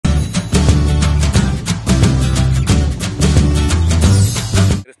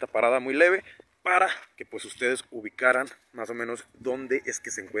esta parada muy leve para que pues ustedes ubicaran más o menos dónde es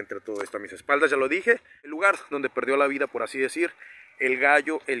que se encuentra todo esto a mis espaldas. Ya lo dije, el lugar donde perdió la vida, por así decir, el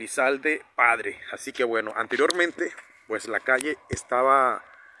gallo Elizalde padre. Así que bueno, anteriormente pues la calle estaba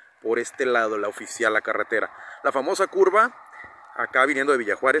por este lado, la oficial, la carretera. La famosa curva, acá viniendo de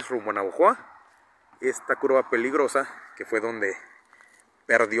Villa Juárez rumbo a Navojoa, esta curva peligrosa que fue donde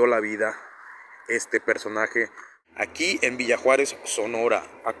perdió la vida este personaje aquí en Villa Juárez, Sonora.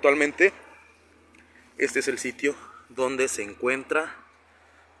 Actualmente este es el sitio donde se encuentra,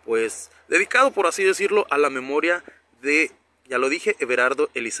 pues dedicado, por así decirlo, a la memoria de, ya lo dije, Everardo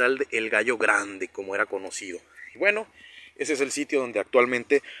Elizalde el Gallo Grande, como era conocido. Y bueno, ese es el sitio donde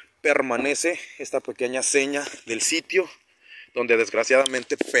actualmente permanece esta pequeña seña del sitio donde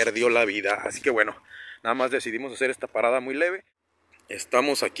desgraciadamente perdió la vida. Así que bueno, nada más decidimos hacer esta parada muy leve.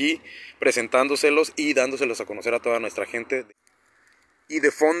 Estamos aquí presentándoselos y dándoselos a conocer a toda nuestra gente. Y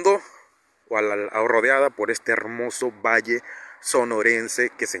de fondo, o rodeada por este hermoso valle sonorense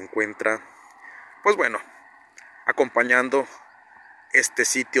que se encuentra, pues bueno, acompañando este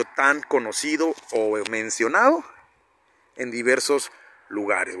sitio tan conocido o mencionado en diversos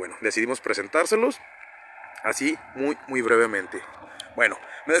lugares. Bueno, decidimos presentárselos así muy brevemente. Bueno,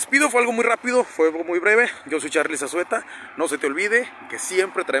 me despido, fue algo muy rápido, fue algo muy breve. Yo soy Charly Zazueta. No se te olvide que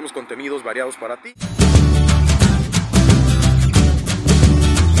siempre traemos contenidos variados para ti.